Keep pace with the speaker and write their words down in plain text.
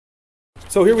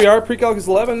So here we are, Pre-Calculus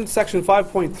 11, section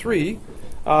 5.3,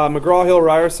 McGraw-Hill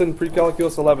Ryerson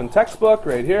Pre-Calculus 11 textbook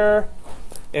right here.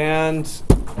 And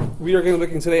we are going to be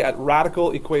looking today at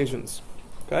radical equations.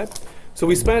 Okay? So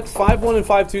we spent 5.1 and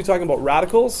 5.2 talking about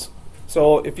radicals.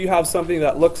 So if you have something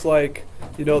that looks like,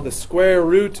 you know, the square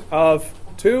root of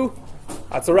 2,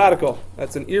 that's a radical.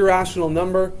 That's an irrational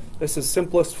number. This is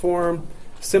simplest form,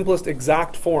 simplest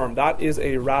exact form. That is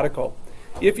a radical.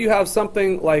 If you have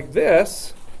something like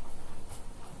this,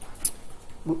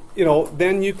 you know,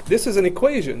 then this is an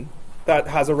equation that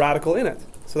has a radical in it.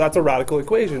 So that's a radical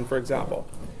equation, for example.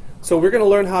 So we're going to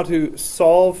learn how to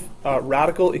solve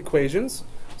radical equations.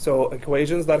 So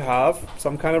equations that have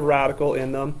some kind of radical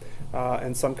in them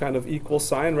and some kind of equal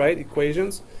sign, right?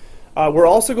 Equations. We're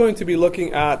also going to be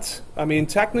looking at, I mean,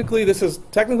 technically this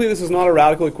is not a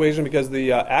radical equation because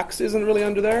the x isn't really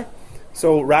under there.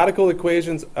 So radical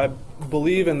equations, I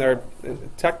believe in their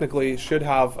technically should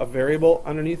have a variable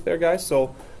underneath there, guys.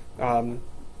 So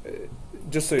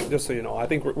just so you know, I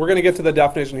think we're going to get to the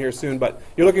definition here soon. But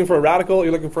you're looking for a radical,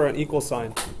 you're looking for an equal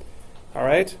sign. All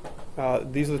right.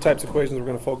 These are the types of equations we're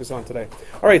going to focus on today.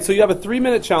 All right. So you have a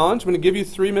 3-minute challenge. I'm going to give you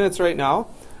 3 minutes right now.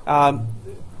 Let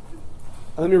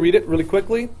me read it really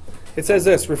quickly. It says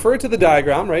this: refer to the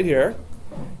diagram right here.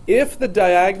 If the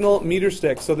diagonal meter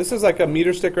stick, so this is like a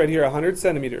meter stick right here, 100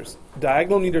 centimeters,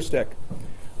 diagonal meter stick,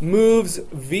 moves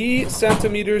v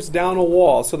centimeters down a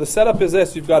wall. So the setup is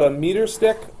this: you've got a meter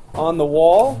stick on the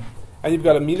wall, and you've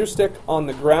got a meter stick on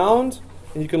the ground,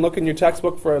 and you can look in your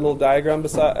textbook for a little diagram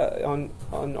beside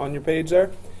on your page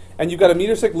there. And you've got a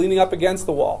meter stick leaning up against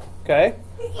the wall. Okay,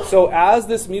 so as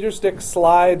this meter stick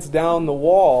slides down the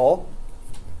wall,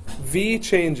 v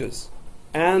changes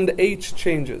and h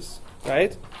changes,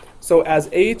 right? So as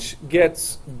h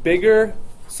gets bigger,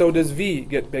 so does v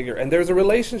get bigger. And there's a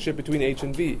relationship between h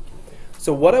and v.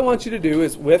 So what I want you to do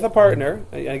is, with a partner,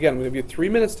 and again, I'm going to give you 3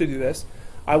 minutes to do this,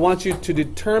 I want you to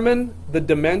determine the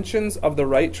dimensions of the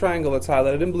right triangle that's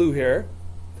highlighted in blue here.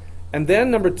 And then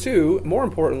number 2, more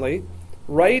importantly,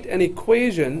 write an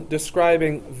equation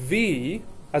describing v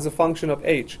as a function of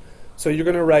h. So you're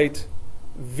going to write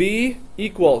v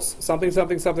equals something,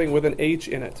 something, something with an h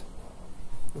in it.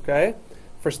 Okay?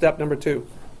 For step number 2.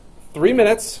 3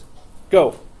 minutes.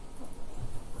 Go.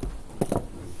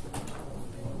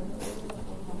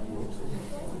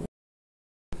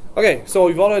 Okay, so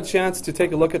we've all had a chance to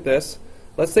take a look at this.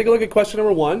 Let's take a look at question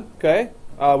number 1. Okay?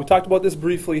 We talked about this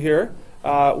briefly here.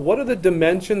 What are the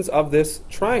dimensions of this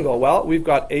triangle? Well, we've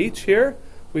got h here.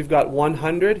 We've got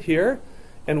 100 here.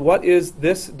 And what is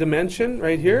this dimension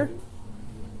right here?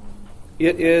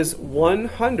 It is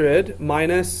 100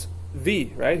 minus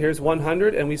v, right? Here's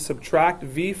 100, and we subtract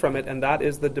v from it, and that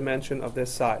is the dimension of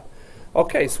this side.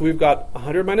 Okay, so we've got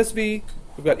 100 minus v,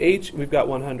 we've got h, and we've got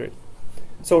 100.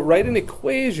 So write an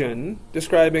equation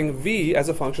describing v as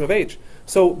a function of h.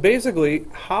 So basically,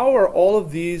 how are all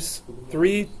of these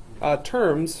 3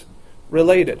 terms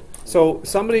related? So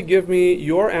somebody give me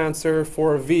your answer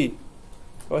for v.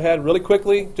 Go ahead, really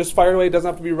quickly. Just fire away. It doesn't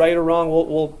have to be right or wrong.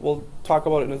 We'll talk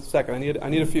about it in a second. I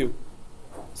need a few.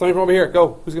 Somebody from over here.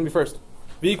 Go. Who's going to be first?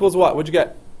 V equals what? What'd you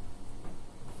get?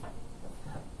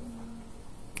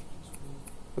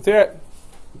 Let's hear it.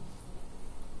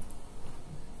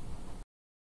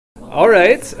 All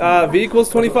right. V equals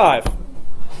 25.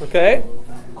 Okay.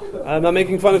 I'm not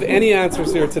making fun of any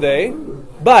answers here today,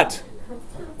 but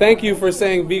thank you for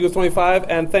saying V equals 25,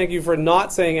 and thank you for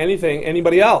not saying anything.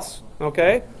 Anybody else?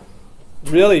 Okay?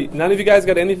 Really, none of you guys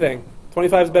got anything.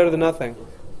 25 is better than nothing.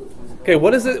 Okay,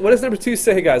 what does number 2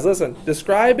 say, guys? Listen,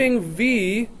 describing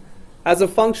v as a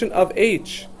function of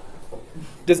h.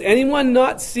 Does anyone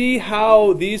not see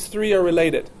how these 3 are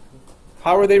related?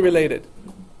 How are they related?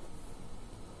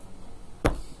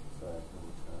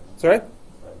 Sorry?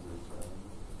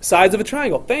 Sides of a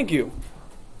triangle. Thank you.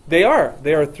 They are.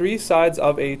 They are 3 sides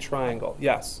of a triangle.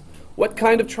 Yes. What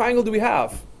kind of triangle do we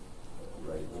have?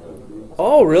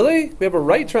 Oh, really? We have a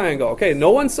right triangle. Okay, no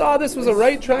one saw this was a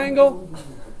right triangle?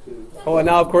 Oh, and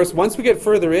now, of course, once we get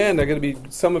further in, there are going to be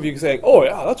some of you saying, oh,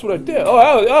 yeah, that's what I did.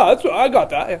 Oh, yeah, that's what I got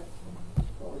that.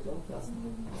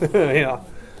 Yeah. Yeah.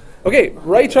 Okay,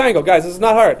 right triangle. Guys, this is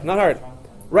not hard. Not hard.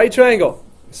 Right triangle.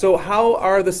 So how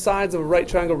are the sides of a right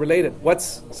triangle related?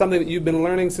 What's something that you've been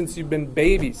learning since you've been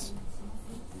babies?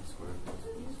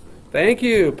 Thank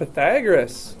you,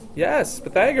 Pythagoras. Yes,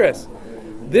 Pythagoras.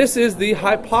 This is the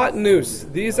hypotenuse.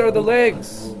 These are the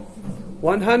legs.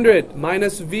 100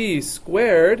 minus v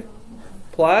squared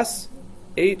plus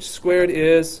h squared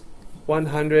is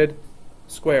 100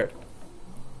 squared.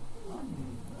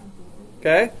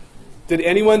 Okay? Did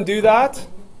anyone do that?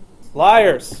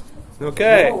 Liars.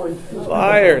 Okay,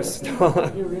 liars.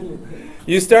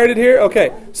 You started here?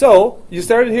 Okay, so you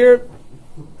started here.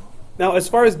 Now, as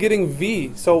far as getting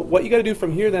v, so what you got to do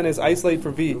from here then is isolate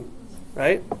for v,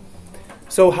 right?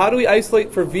 So how do we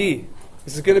isolate for v?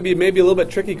 This is going to be maybe a little bit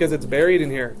tricky because it's buried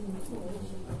in here.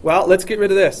 Well, let's get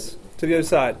rid of this to the other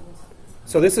side.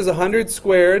 So this is 100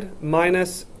 squared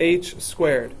minus h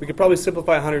squared. We could probably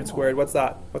simplify 100 squared. What's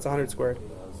that? What's 100 squared?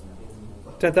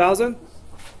 10,000?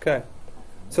 Okay.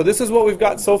 So this is what we've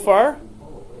got so far.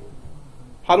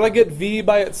 How do I get v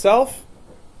by itself?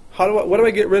 What do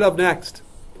I get rid of next?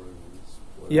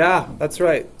 Yeah, that's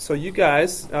right. So you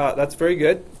guys, that's very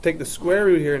good. Take the square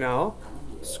root here now.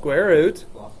 Square root.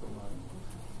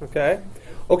 Okay.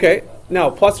 Okay, now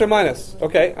plus or minus.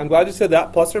 Okay, I'm glad you said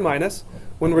that, plus or minus.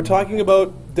 When we're talking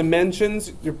about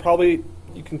dimensions, you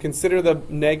can consider the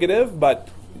negative, but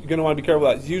you're going to want to be careful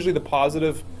with that. It's usually the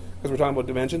positive because we're talking about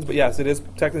dimensions, but yes, it is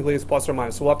technically it's plus or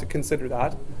minus, so we'll have to consider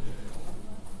that.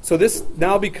 So this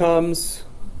now becomes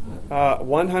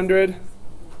 100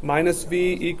 minus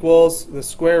v equals the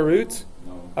square root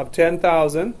of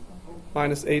 10,000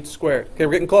 minus h squared. Okay,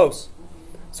 we're getting close.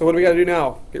 So what do we got to do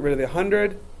now? Get rid of the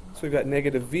 100. So we've got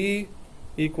negative v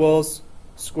equals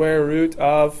square root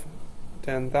of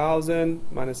 10,000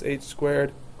 minus h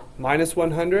squared minus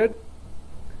 100.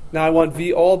 Now I want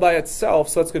v all by itself,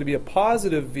 so it's going to be a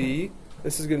positive v.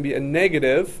 This is going to be a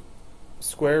negative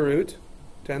square root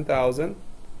 10,000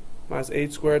 minus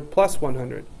h squared plus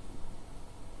 100.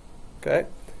 Okay?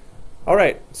 All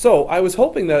right, so I was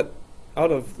hoping that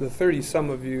out of the 30 some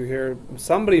of you here,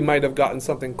 somebody might have gotten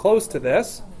something close to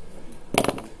this.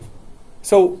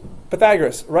 So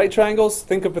Pythagoras, right triangles,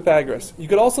 think of Pythagoras. You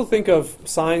could also think of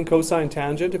sine, cosine,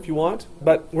 tangent if you want,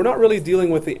 but we're not really dealing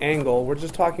with the angle. We're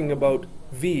just talking about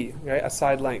v, right, a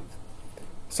side length.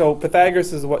 So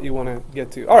Pythagoras is what you want to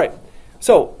get to. All right,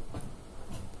 so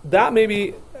that may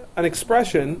be an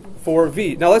expression for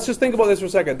v. Now let's just think about this for a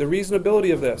second, the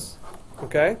reasonability of this.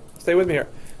 Okay, stay with me here.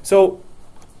 So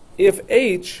if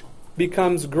h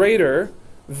becomes greater,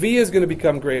 v is going to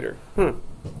become greater.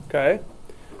 Okay.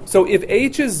 So if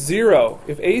h is 0,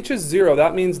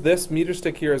 that means this meter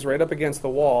stick here is right up against the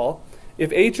wall.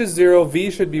 If h is 0,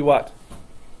 v should be what?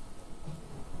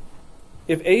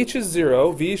 If h is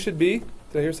 0, v should be,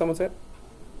 did I hear someone say it?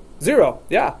 0,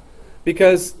 yeah.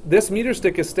 Because this meter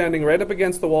stick is standing right up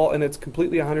against the wall and it's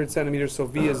completely 100 centimeters, so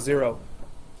v is 0. All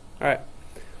right.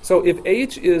 So if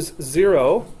h is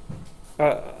 0,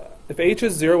 what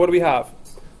do we have?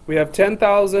 We have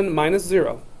 10,000 minus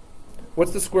 0.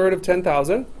 What's the square root of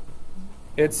 10,000?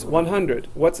 It's 100.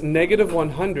 What's negative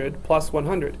 100 plus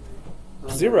 100?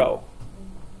 0.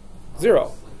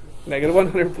 0. Negative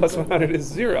 100 plus 100 is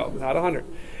 0, not 100.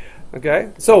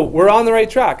 Okay? So we're on the right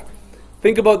track.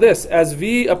 Think about this. As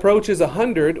v approaches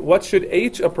 100, what should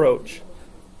h approach?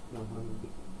 100.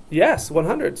 Yes,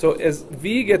 100. So as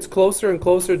v gets closer and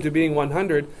closer to being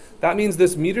 100, that means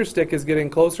this meter stick is getting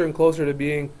closer and closer to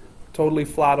being totally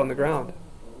flat on the ground.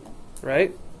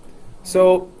 Right?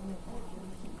 So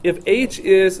if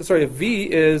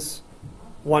v is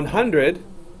 100,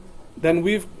 then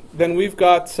we've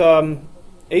got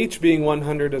h being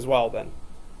 100 as well then.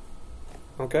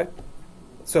 Okay?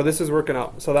 So this is working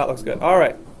out. So that looks good. All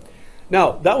right.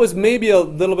 Now, that was maybe a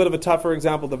little bit of a tougher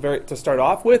example to start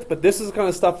off with, but this is the kind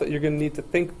of stuff that you're going to need to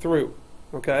think through.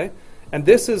 Okay? And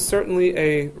this is certainly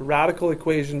a radical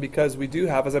equation because we do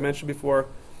have, as I mentioned before,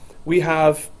 we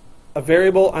have a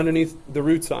variable underneath the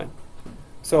root sign.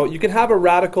 So you can have a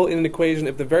radical in an equation.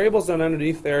 If the variable's not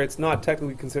underneath there, it's not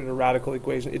technically considered a radical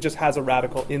equation. It just has a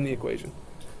radical in the equation.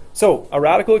 So a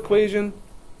radical equation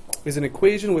is an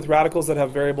equation with radicals that have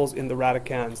variables in the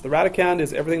radicands. The radicand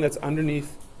is everything that's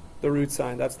underneath the root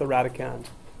sign. That's the radicand.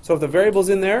 So if the variable's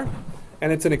in there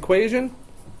and it's an equation,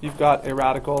 you've got a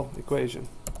radical equation.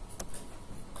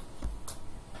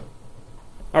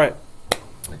 All right.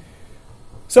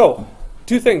 So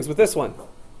two things with this one.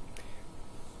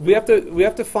 We have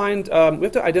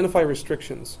to identify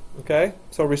restrictions. Okay.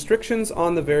 So restrictions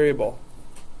on the variable.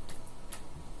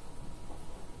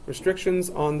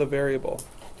 Restrictions on the variable.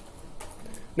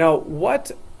 Now,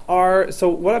 what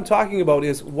I'm talking about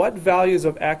is what values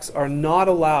of x are not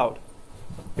allowed.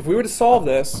 If we were to solve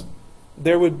this,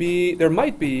 there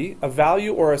might be a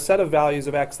value or a set of values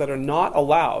of x that are not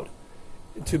allowed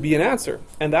to be an answer.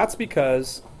 And that's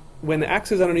because when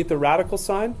x is underneath the radical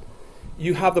sign,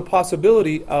 you have the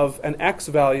possibility of an x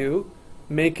value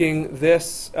making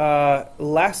this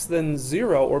less than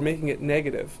 0 or making it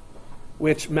negative,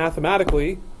 which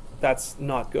mathematically, that's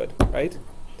not good, right?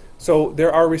 So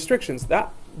there are restrictions.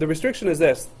 The restriction is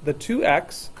this. The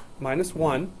 2x minus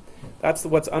 1 That's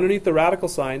what's underneath the radical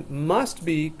sign, must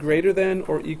be greater than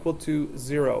or equal to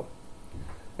 0.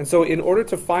 And so in order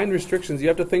to find restrictions, you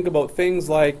have to think about things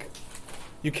like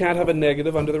you can't have a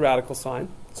negative under the radical sign.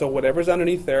 So whatever's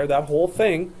underneath there, that whole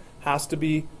thing has to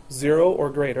be 0 or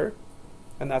greater.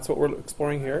 And that's what we're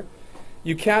exploring here.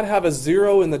 You can't have a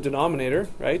 0 in the denominator,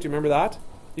 right? Do you remember that?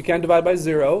 You can't divide by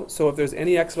 0. So if there's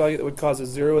any x value that would cause a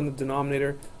 0 in the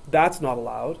denominator, that's not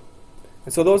allowed.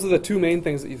 And so those are the two main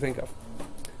things that you think of.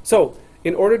 So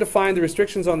in order to find the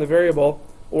restrictions on the variable,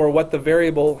 or what the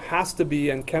variable has to be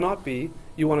and cannot be,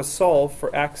 you want to solve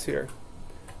for x here.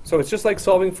 So it's just like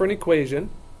solving for an equation,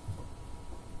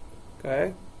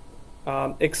 okay?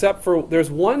 Except for there's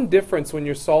one difference when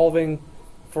you're solving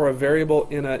for a variable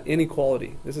in an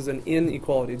inequality. This is an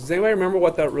inequality. Does anybody remember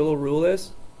what that little rule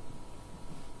is?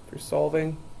 If you're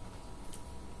solving,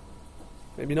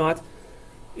 maybe not.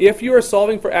 If you are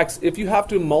solving for x, if you have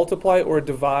to multiply or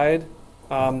divide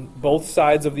both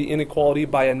sides of the inequality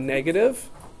by a negative,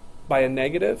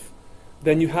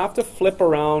 then you have to flip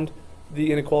around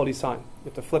the inequality sign. You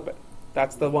have to flip it.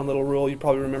 That's the one little rule. You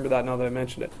probably remember that now that I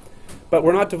mentioned it. But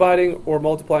we're not dividing or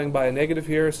multiplying by a negative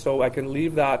here, so I can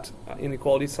leave that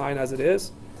inequality sign as it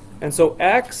is. And so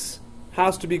x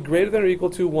has to be greater than or equal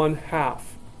to 1/2.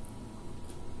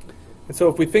 And so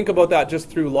if we think about that just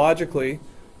through logically,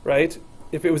 right,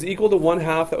 if it was equal to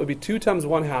 1/2, that would be 2 times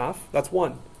 1/2. That's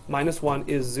 1. Minus 1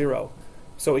 is 0.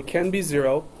 So it can be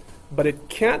 0, but it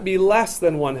can't be less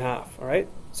than 1/2. All right?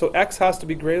 So x has to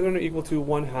be greater than or equal to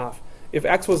 1/2. If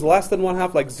x was less than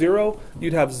 1/2, like 0,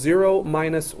 you'd have 0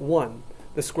 minus 1,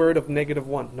 the square root of negative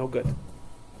 1. No good.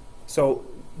 So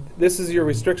this is your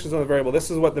restrictions on the variable.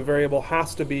 This is what the variable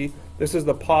has to be. This is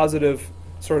the positive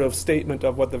sort of statement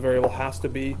of what the variable has to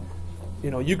be.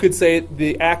 You know, you could say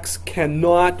the x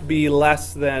cannot be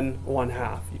less than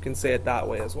 1/2. You can say it that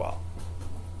way as well.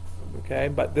 Okay,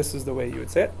 but this is the way you would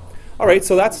say it. All right,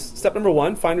 so that's step number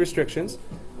 1, find restrictions.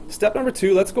 Step number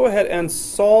 2, let's go ahead and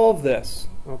solve this.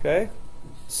 Okay,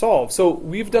 solve. So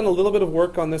we've done a little bit of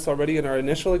work on this already in our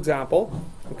initial example.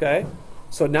 Okay,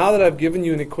 so now that I've given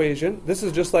you an equation, this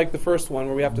is just like the first one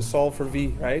where we have to solve for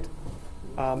v, right?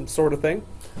 Sort of thing.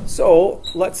 So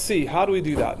let's see, how do we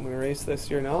do that? I'm going to erase this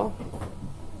here now.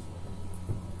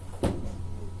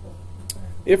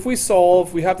 If we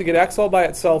solve, we have to get x all by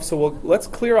itself, so let's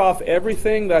clear off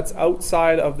everything that's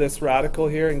outside of this radical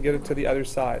here and get it to the other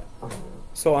side.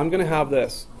 So I'm going to have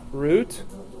this, root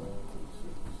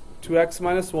 2x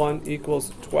minus 1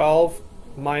 equals 12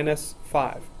 minus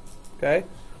 5. Okay?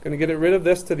 Going to get rid of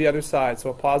this to the other side.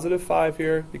 So a positive 5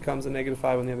 here becomes a negative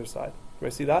 5 on the other side. Do I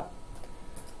see that?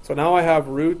 So now I have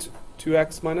root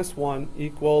 2x minus 1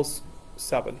 equals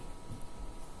 7.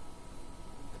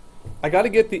 I got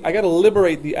to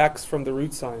liberate the x from the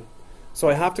root sign. So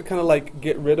I have to kind of like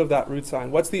get rid of that root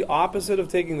sign. What's the opposite of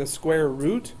taking the square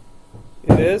root?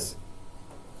 It is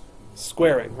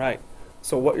squaring, right?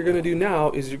 So what you're going to do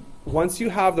now is once you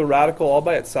have the radical all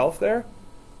by itself there,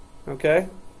 okay,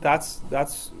 that's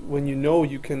when you know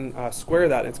you can square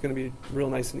that. It's going to be real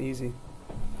nice and easy.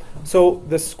 So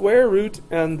the square root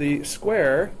and the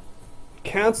square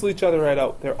cancel each other right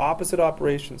out. They're opposite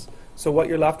operations. So what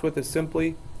you're left with is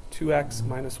simply 2x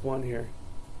minus 1 here.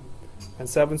 And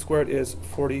 7 squared is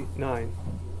 49.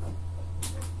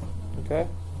 Okay?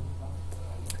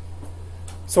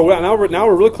 So now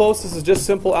we're really close. This is just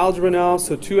simple algebra now.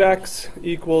 So 2x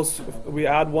equals, we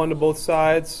add 1 to both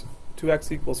sides.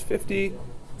 2x equals 50.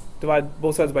 Divide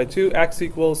both sides by 2. X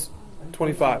equals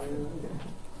 25.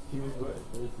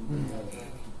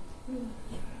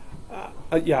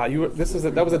 Yeah,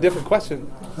 that was a different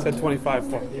question. It said 25.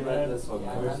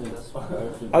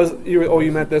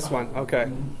 You meant this one. Okay.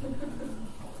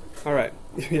 All right.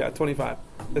 Yeah, 25.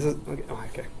 This is okay. Oh,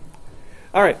 okay.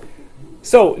 All right.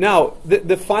 So now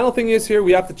the final thing is here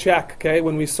we have to check. Okay,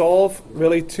 when we solve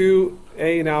really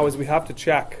 2a now is we have to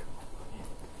check.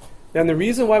 And the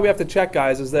reason why we have to check,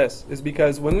 guys, is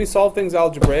because when we solve things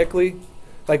algebraically,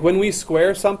 like when we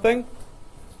square something,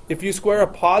 if you square a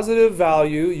positive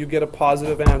value, you get a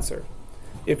positive answer.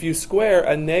 If you square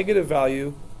a negative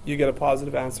value, you get a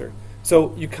positive answer.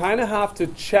 So you kind of have to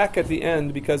check at the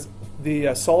end because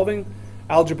the solving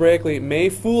algebraically may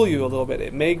fool you a little bit.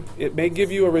 It may give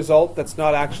you a result that's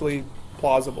not actually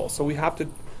plausible. So we have to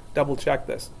double check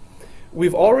this.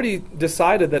 We've already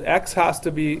decided that x has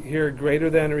to be here greater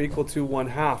than or equal to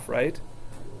 1/2, right?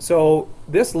 So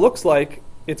this looks like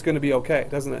it's going to be okay,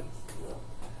 doesn't it?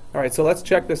 All right, so let's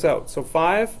check this out. So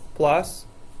 5 plus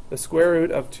the square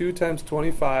root of 2 times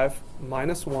 25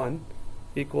 minus 1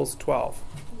 equals 12.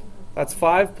 That's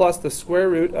 5 plus the square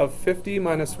root of 50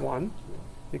 minus 1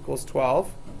 equals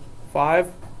 12.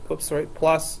 5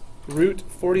 plus root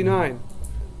 49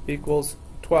 equals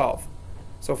 12.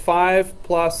 So 5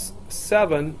 plus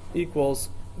 7 equals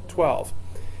 12.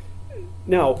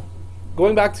 Now,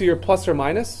 going back to your plus or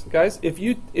minus, guys, if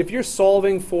you're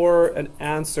solving for an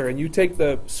answer and you take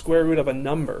the square root of a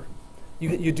number,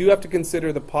 you do have to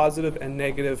consider the positive and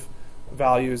negative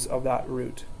values of that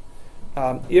root.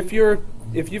 If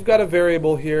you've got a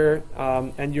variable here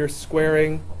and you're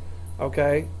squaring,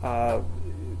 okay,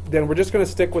 then we're just going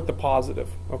to stick with the positive,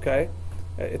 okay?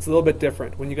 It's a little bit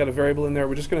different. When you got a variable in there,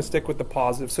 we're just going to stick with the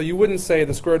positive. So you wouldn't say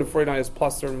the square root of 49 is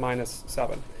plus or minus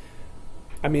 7.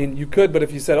 I mean, you could, but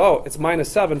if you said, oh, it's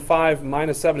minus 7, 5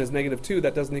 minus 7 is negative 2,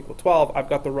 that doesn't equal 12, I've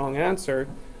got the wrong answer,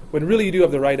 when really you do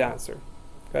have the right answer,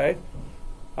 okay?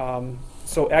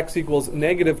 So x equals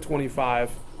negative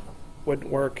 25 wouldn't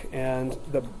work, and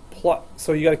the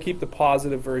so you got to keep the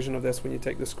positive version of this when you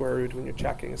take the square root, when you're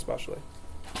checking especially.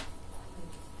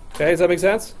 Okay, does that make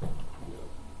sense?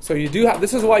 So you do have,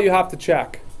 this is why you have to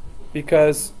check,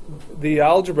 because the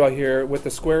algebra here with the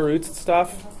square roots and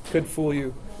stuff could fool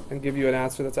you and give you an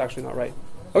answer that's actually not right.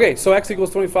 Okay, so x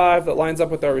equals 25, that lines up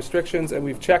with our restrictions, and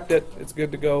we've checked it, it's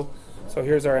good to go. So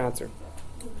here's our answer.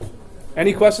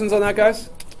 Any questions on that, guys?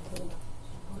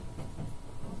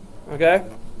 Okay?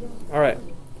 All right.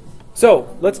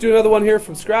 So let's do another one here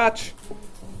from scratch.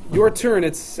 Your turn.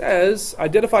 It says,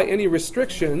 identify any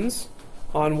restrictions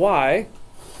on y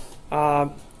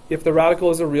if the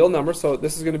radical is a real number. So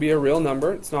this is going to be a real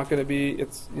number. It's not going to be,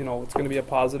 it's going to be a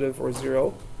positive or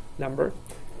zero number.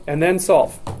 And then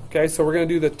solve. Okay, so we're going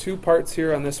to do the two parts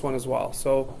here on this one as well.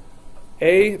 So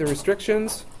A, the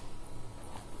restrictions.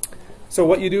 So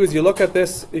what you do is you look at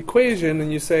this equation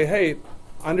and you say, hey,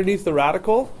 underneath the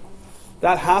radical,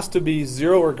 that has to be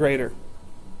 0 or greater.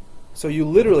 So you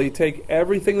literally take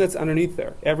everything that's underneath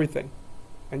there, everything,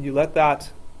 and you let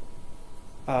that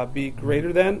be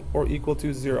greater than or equal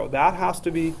to 0. That has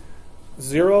to be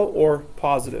 0 or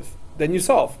positive. Then you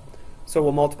solve. So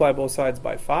we'll multiply both sides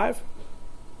by 5.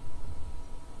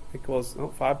 Equals,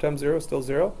 5 times 0 is still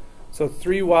 0. So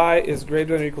 3y is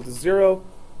greater than or equal to 0.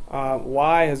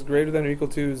 Y is greater than or equal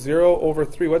to 0 over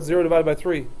 3. What's 0 divided by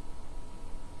 3?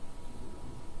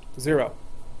 0.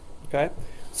 Okay?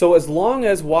 So as long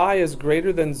as y is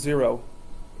greater than 0,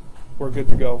 we're good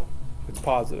to go. It's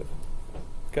positive.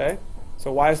 Okay?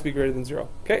 So y has to be greater than 0.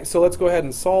 Okay, so let's go ahead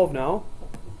and solve now.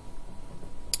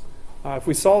 If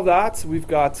we solve that, we've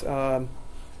got,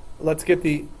 let's get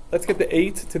the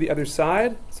 8 to the other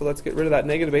side. So let's get rid of that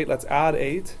negative 8. Let's add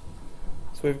 8.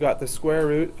 So we've got the square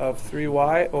root of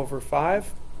 3y over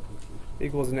 5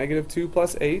 equals negative 2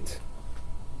 plus 8.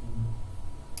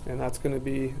 And that's going to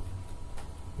be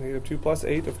negative 2 plus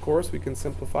 8, of course. We can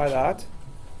simplify that.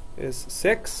 Is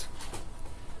 6.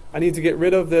 I need to get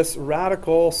rid of this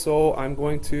radical, so I'm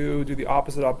going to do the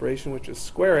opposite operation, which is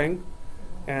squaring.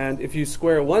 And if you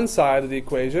square one side of the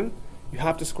equation, you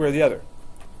have to square the other.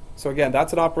 So again,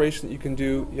 that's an operation that you can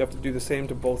do. You have to do the same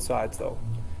to both sides, though.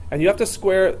 And you have to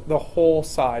square the whole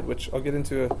side, which I'll get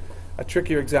into a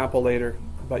trickier example later,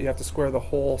 but you have to square the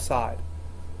whole side.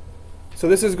 So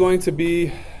this is going to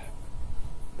be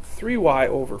 3y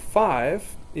over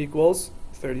 5 equals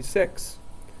 36.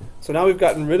 So now we've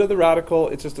gotten rid of the radical.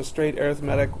 It's just a straight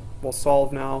arithmetic. We'll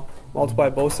solve now. Multiply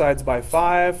both sides by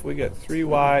 5. We get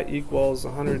 3y equals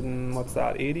 100 and what's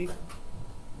that, 80?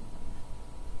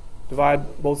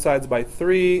 Divide both sides by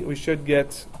 3. We should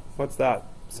get, what's that,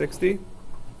 60?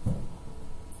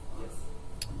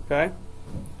 Okay.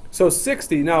 So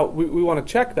 60. Now we want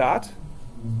to check that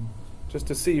just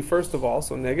to see first of all.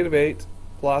 So negative 8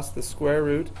 plus the square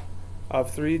root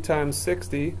of 3 times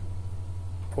 60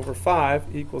 over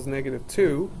 5 equals negative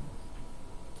 2.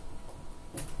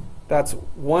 That's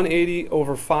 180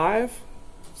 over 5.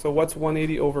 So what's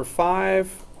 180 over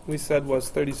 5? We said was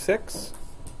 36.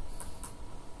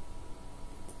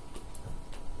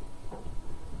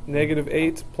 Negative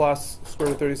 8 plus square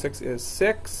root of 36 is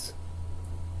 6.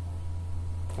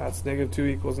 That's negative 2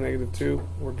 equals negative 2.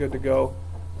 We're good to go.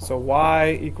 So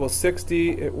y equals 60.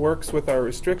 It works with our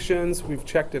restrictions. We've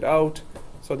checked it out.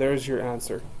 So there's your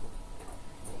answer.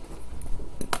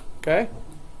 Okay?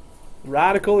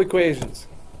 Radical equations.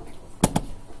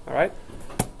 All right?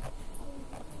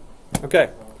 Okay.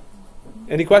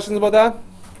 Any questions about that?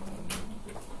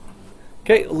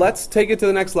 Okay, let's take it to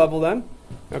the next level then.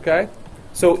 Okay?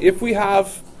 So if we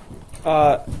have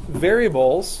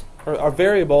variables, or a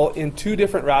variable in two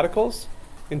different radicals,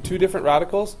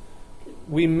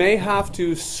 we may have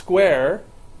to square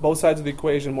both sides of the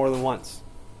equation more than once.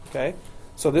 Okay?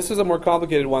 So this is a more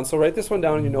complicated one. So write this one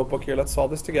down in your notebook here. Let's solve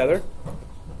this together.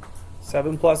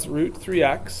 7 plus root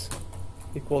 3x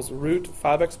equals root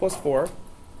 5x plus 4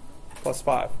 plus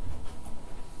 5.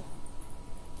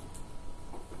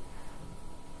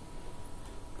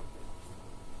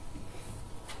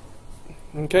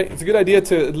 Okay, it's a good idea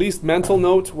to at least mental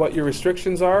note what your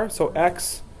restrictions are. So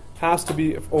x has to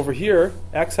be, over here,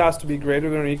 x has to be greater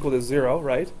than or equal to 0,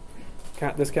 right?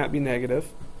 This can't be negative.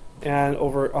 And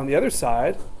over on the other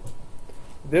side,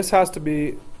 this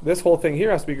whole thing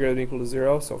here has to be greater than or equal to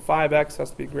 0. So 5x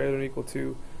has to be greater than or equal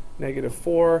to negative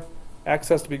 4. X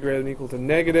has to be greater than or equal to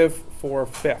negative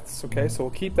 4/5. Okay, so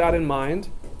we'll keep that in mind.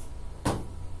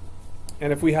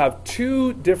 And if we have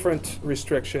two different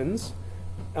restrictions,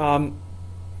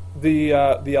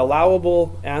 the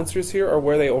allowable answers here are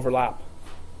where they overlap.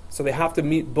 So they have to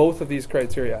meet both of these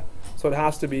criteria. So it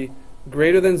has to be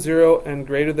greater than 0 and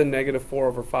greater than negative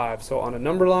 4/5. So on a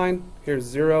number line, here's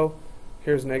 0,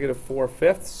 here's negative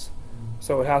 4/5.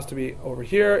 So it has to be over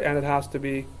here, and it has to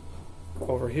be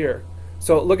over here.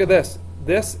 So look at this.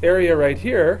 This area right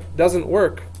here doesn't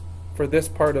work for this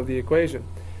part of the equation.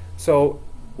 So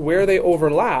where they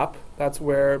overlap, that's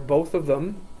where both of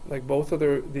them, like both of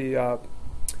the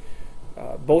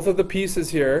pieces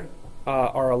here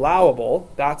are allowable.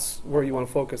 That's where you want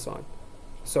to focus on.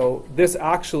 So this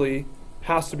actually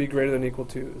has to be greater than or equal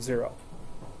to 0.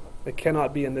 It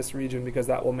cannot be in this region because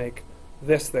that will make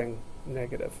this thing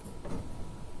negative.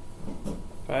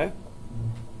 Okay?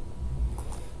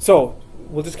 So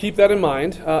we'll just keep that in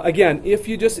mind. Again, if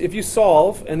you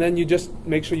solve and then you just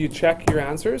make sure you check your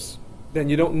answers, then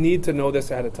you don't need to know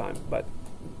this ahead of time. But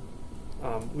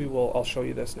I'll show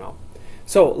you this now.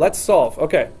 So let's solve.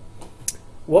 Okay.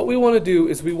 What we want to do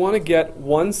is we want to get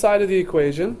one side of the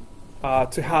equation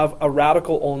to have a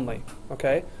radical only.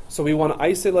 Okay. So we want to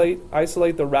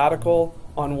isolate the radical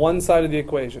on one side of the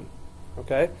equation.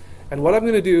 Okay. And what I'm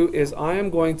going to do is I am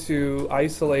going to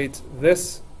isolate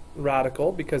this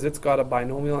radical because it's got a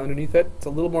binomial underneath it. It's a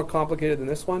little more complicated than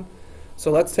this one.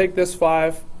 So let's take this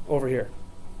 5 over here.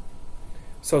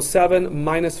 So 7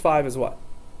 minus 5 is what?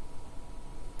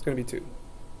 It's going to be 2.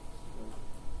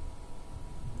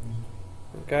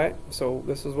 Okay, so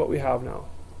this is what we have now.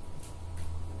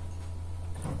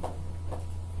 All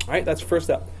right, that's your first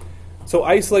step. So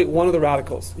isolate one of the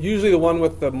radicals. Usually the one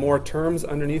with the more terms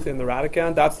underneath in the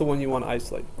radicand, that's the one you want to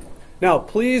isolate. Now,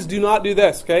 please do not do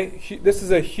this, okay? This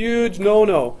is a huge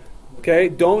no-no, okay?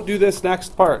 Don't do this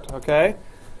next part, okay?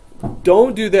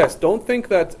 Don't do this. Don't think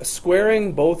that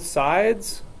squaring both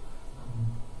sides,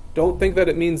 don't think that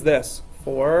it means this.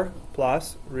 4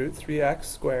 plus root 3x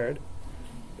squared.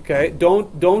 Okay,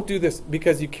 don't do this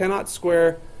because you cannot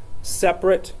square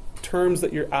separate terms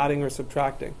that you're adding or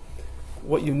subtracting.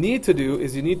 What you need to do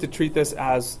is you need to treat this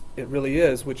as it really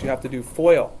is, which you have to do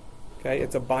FOIL. Okay,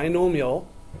 it's a binomial.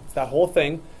 It's that whole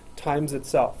thing times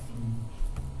itself.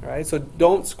 All right, so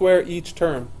don't square each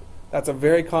term. That's a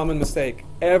very common mistake.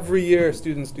 Every year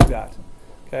students do that.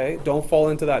 Okay, don't fall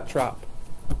into that trap.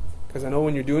 Because I know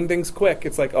when you're doing things quick,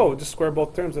 it's like, oh, just square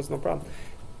both terms, that's no problem.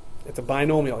 It's a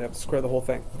binomial, you have to square the whole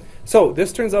thing. So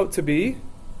this turns out to be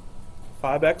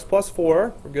 5x plus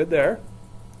 4, we're good there.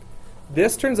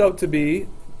 This turns out to be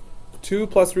 2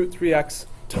 plus root 3x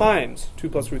times 2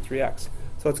 plus root 3x.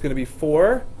 So it's going to be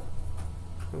 4,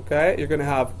 okay, you're going to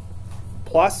have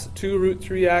plus 2 root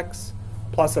 3x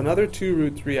plus another 2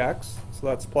 root 3x, so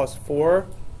that's plus 4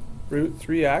 root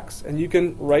 3x, and you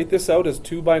can write this out as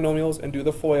two binomials and do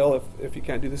the FOIL if you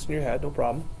can't do this in your head, no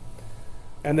problem.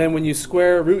 And then when you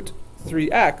square root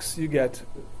 3x, you get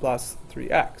plus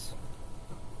 3x.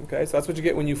 Okay, so that's what you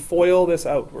get when you FOIL this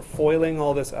out. We're foiling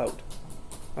all this out.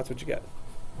 That's what you get.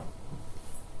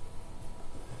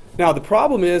 Now the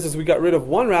problem is we got rid of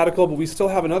one radical, but we still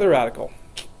have another radical.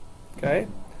 Okay,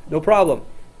 no problem.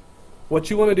 What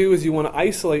you want to do is you want to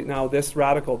isolate now this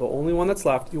radical, the only one that's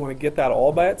left. You want to get that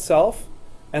all by itself,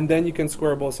 and then you can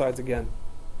square both sides again.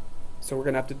 So we're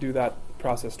going to have to do that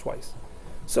process twice.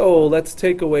 So let's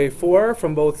take away 4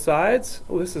 from both sides.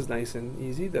 Oh, this is nice and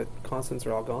easy. The constants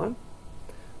are all gone.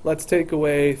 Let's take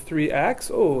away 3x.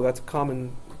 Oh, that's a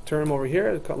common term over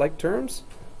here, like terms.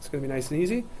 It's going to be nice and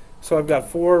easy. So I've got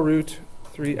 4 root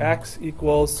 3x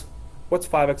equals, what's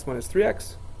 5x minus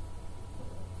 3x?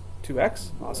 2x.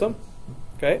 Awesome.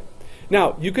 Okay.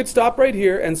 Now, you could stop right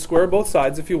here and square both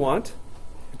sides if you want. You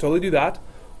could totally do that.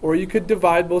 Or you could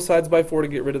divide both sides by 4 to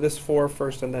get rid of this 4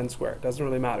 first and then square. It doesn't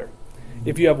really matter.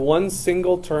 If you have one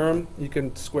single term, you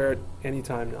can square it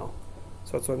anytime now.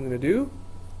 So that's what I'm going to do.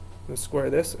 I'm going to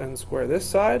square this and square this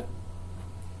side.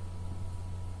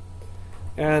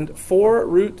 And 4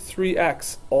 root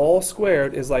 3x all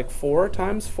squared is like 4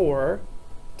 times 4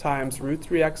 times root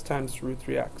 3x times root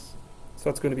 3x.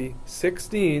 So it's going to be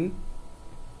 16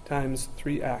 times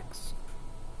 3x.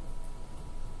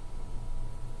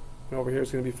 And over here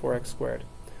is going to be 4x squared.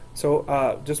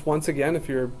 So just once again, if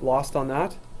you're lost on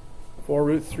that, 4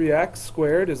 root 3x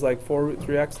squared is like 4 root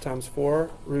 3x times 4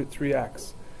 root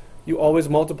 3x. You always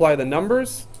multiply the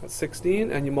numbers, that's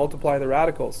 16, and you multiply the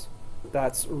radicals.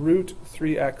 That's root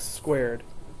 3x squared,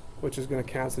 which is going to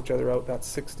cancel each other out. That's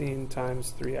 16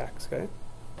 times 3x, okay?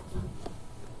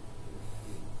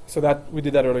 So that we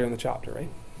did that earlier in the chapter, right?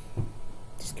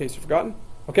 Just in case you've forgotten.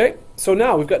 Okay, so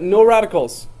now we've got no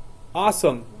radicals.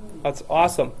 Awesome. That's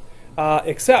awesome.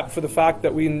 Except for the fact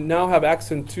that we now have x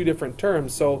in two different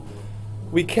terms. So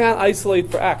we can't isolate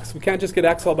for x. We can't just get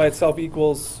x all by itself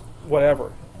equals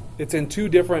whatever. It's in two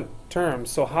different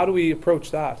terms. So how do we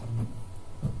approach that?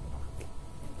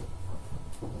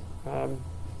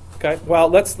 Okay, well,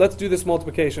 let's do this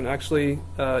multiplication. Actually,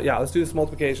 yeah, let's do this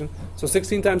multiplication. So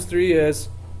 16 times 3 is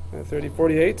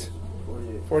 48.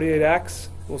 48x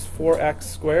equals 4x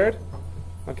squared.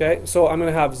 Okay, so I'm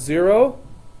going to have 0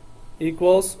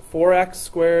 equals 4x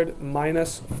squared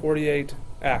minus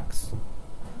 48x.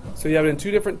 So you have it in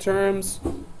two different terms.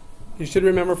 You should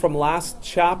remember from last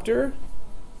chapter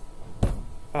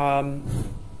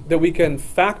that we can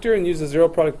factor and use the zero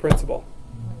product principle.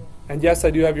 And yes,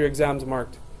 I do have your exams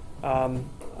marked. I'll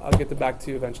get them back to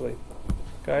you eventually.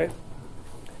 Okay?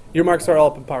 Your marks are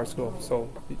all up in Power School, so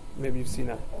maybe you've seen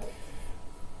that.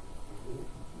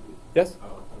 Yes?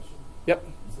 Yep.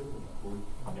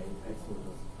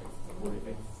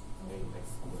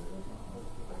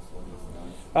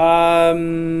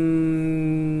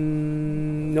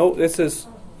 No, this is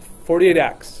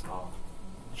 48x.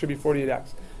 Should be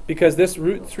 48x. Because this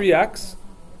root 3x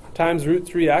times root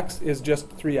 3x is just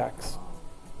 3x.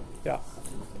 Yeah.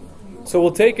 So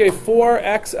we'll take a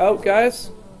 4x out,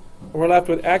 guys, and we're left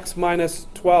with x minus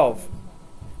 12.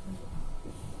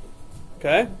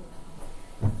 Okay?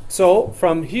 So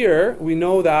from here, we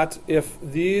know that if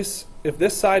this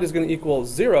side is going to equal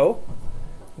 0,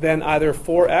 then either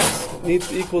 4x needs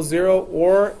to equal 0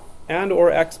 or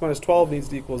x minus 12 needs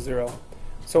to equal 0.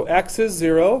 So x is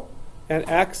 0 and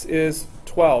x is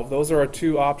 12. Those are our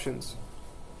two options.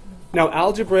 Now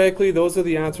algebraically, those are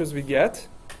the answers we get.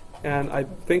 And I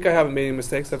think I haven't made any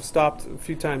mistakes. I've stopped a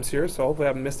few times here, so hopefully I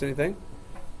haven't missed anything.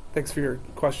 Thanks for your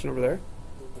question over there.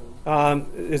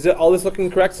 Is all this looking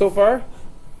correct so far?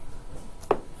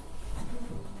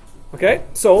 Okay,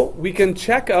 so we can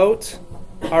check out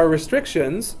our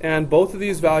restrictions, and both of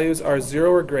these values are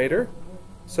 0 or greater.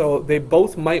 So they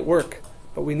both might work,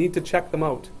 but we need to check them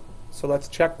out. So let's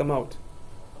check them out.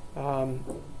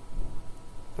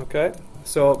 Okay,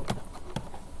 so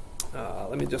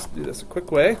let me just do this a quick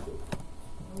way.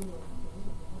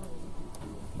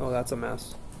 Oh, that's a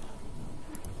mess.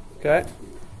 Okay,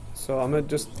 so I'm going to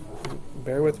just,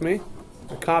 bear with me.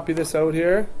 I'll copy this out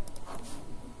here.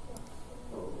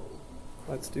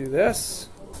 Let's do this.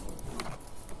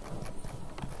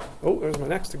 Oh, there's my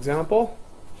next example.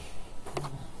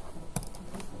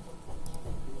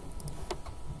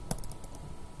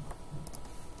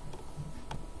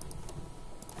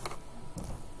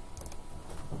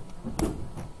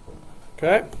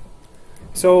 Okay,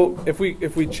 so if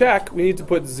we check, we need to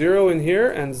put 0 in here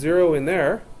and 0 in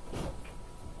there.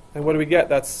 And what do we get?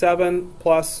 That's 7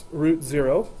 plus root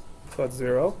 0, so that's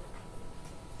 0.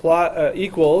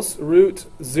 Equals root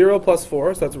 0 plus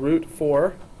 4, so that's root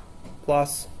 4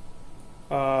 plus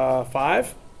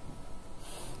 5.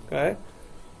 Okay,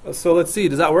 so let's see,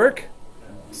 does that work?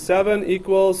 7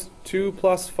 equals 2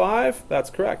 plus 5,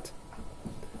 that's correct.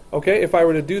 Okay, if I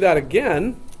were to do that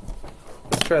again,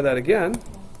 let's try that again,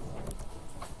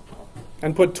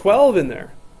 and put 12 in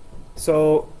there.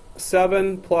 So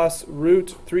 7 plus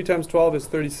root 3 times 12 is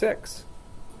 36.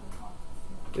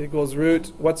 Equals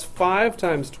root, what's 5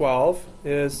 times 12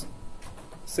 is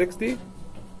 60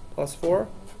 plus 4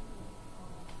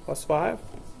 plus 5.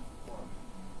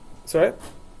 Sorry?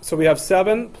 So we have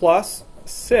 7 plus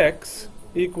 6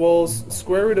 equals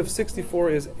square root of 64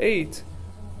 is 8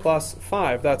 plus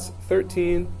 5. That's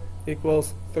 13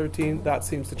 equals 13. That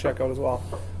seems to check out as well.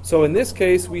 So in this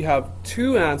case, we have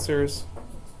two answers.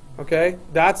 Okay?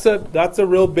 That's a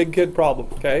real big kid problem.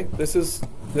 Okay? This is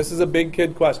a big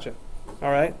kid question. All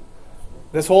right?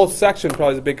 This whole section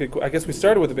probably is a big kid. I guess we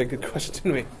started with a big kid question,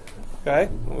 didn't we? Okay?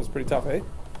 That was pretty tough, eh?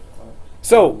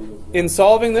 So in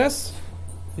solving this,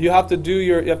 you have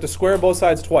to square both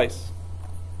sides twice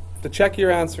to check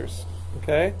your answers.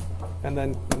 Okay? And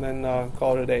then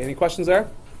call it a day. Any questions there?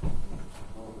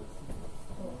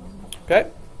 Okay.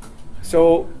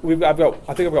 So I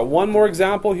think I've got one more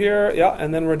example here. Yeah,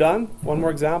 and then we're done. One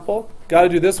more example. Got to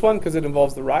do this one because it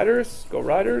involves the Riders. Go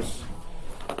Riders.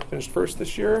 Finished first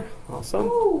this year. Awesome.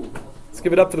 Let's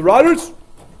give it up for the Riders.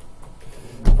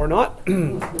 Or not.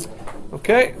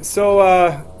 Okay, so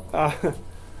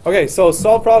Okay, so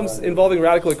solve problems involving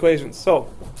radical equations. So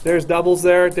there's doubles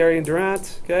there, Darian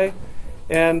Durant, okay?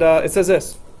 And it says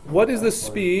this. What is the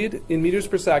speed in meters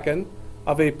per second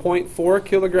of a 0.4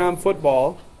 kilogram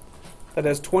football that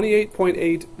has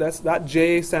 28.8, that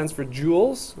J stands for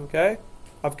joules, okay,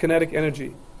 of kinetic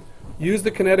energy? Use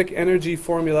the kinetic energy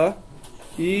formula,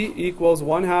 E equals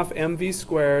 1/2 mv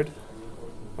squared,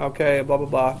 okay, blah, blah,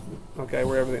 blah, okay,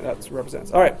 where everything that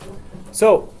represents. All right,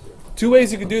 so two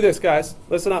ways you could do this, guys.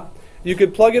 Listen up. You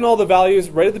could plug in all the values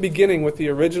right at the beginning with the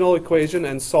original equation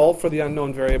and solve for the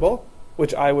unknown variable,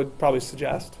 which I would probably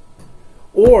suggest.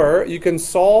 Or you can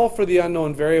solve for the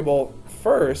unknown variable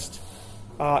first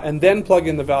and then plug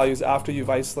in the values after you've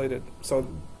isolated. So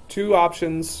two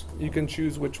options, you can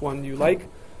choose which one you like.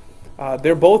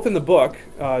 They're both in the book,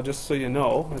 just so you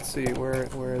know. Let's see,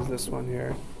 where is this one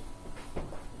here?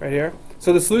 Right here.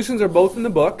 So the solutions are both in the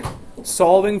book.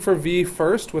 Solving for v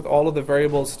first with all of the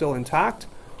variables still intact,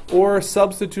 or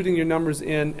substituting your numbers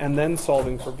in and then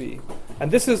solving for v. And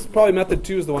this is probably method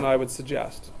 2 is the one I would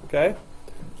suggest. Okay?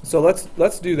 So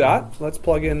let's do that. Let's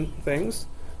plug in things.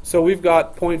 So we've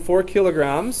got 0.4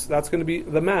 kilograms. That's going to be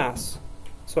the mass.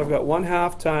 So I've got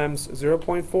 1/2 times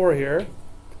 0.4 here.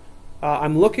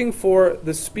 I'm looking for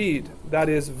the speed. That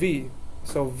is v.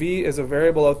 So v is a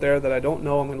variable out there that I don't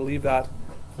know. I'm going to leave that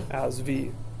as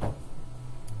v.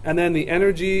 And then the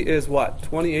energy is what?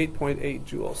 28.8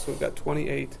 joules. So we've got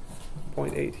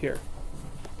 28.8 here.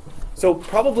 So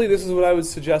probably this is what I would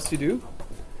suggest you do.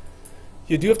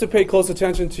 You do have to pay close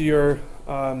attention to your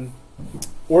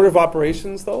order of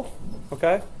operations, though.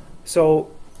 Okay, so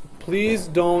please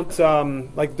don't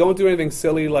don't do anything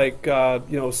silly like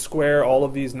square all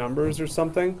of these numbers or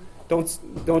something.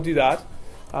 Don't do that.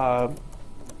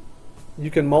 You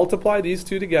can multiply these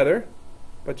two together,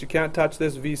 but you can't touch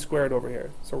this v squared over here.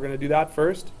 So we're going to do that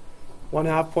first.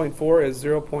 1/2 0.4 is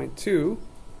 0.2.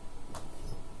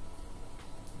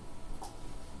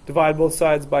 Divide both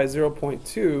sides by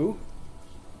 0.2.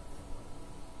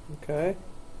 Okay.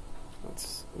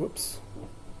 Whoops.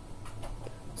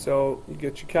 So you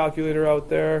get your calculator out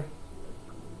there.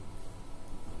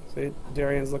 See,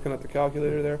 Darian's looking at the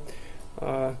calculator there.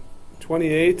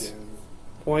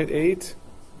 28.8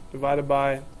 divided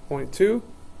by 0.2.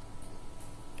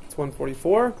 It's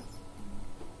 144.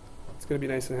 It's going to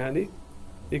be nice and handy.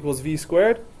 Equals v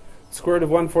squared. Square root of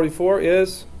 144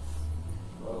 is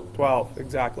 12,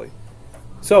 exactly.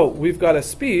 So we've got a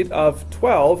speed of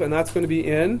 12, and that's going to be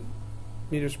in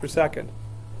meters per second.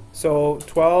 So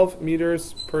 12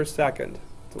 meters per second.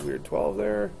 It's a weird 12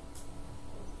 there.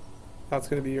 That's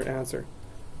going to be your answer.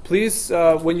 Please,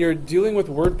 when you're dealing with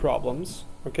word problems,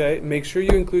 okay, make sure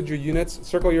you include your units,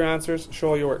 circle your answers, show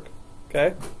all your work.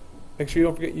 Okay? Make sure you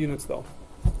don't forget units, though.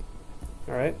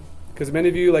 All right? Because many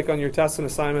of you, like on your tests and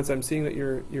assignments, I'm seeing that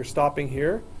you're stopping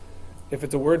here. If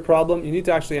it's a word problem, you need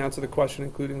to actually answer the question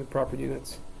including the proper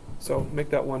units. So make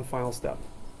that one final step.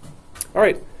 All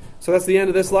right, so that's the end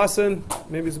of this lesson.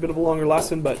 Maybe it's a bit of a longer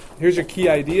lesson, but here's your key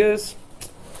ideas.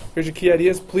 Here's your key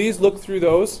ideas. Please look through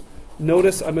those.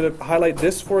 Notice I'm going to highlight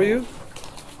this for you.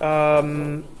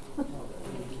 An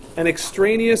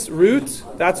extraneous root,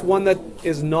 that's one that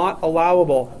is not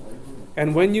allowable.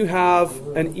 And when you have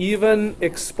an even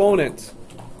exponent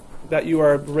that you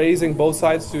are raising both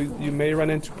sides to, you may run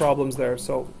into problems there.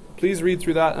 So please read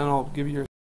through that, and I'll give you your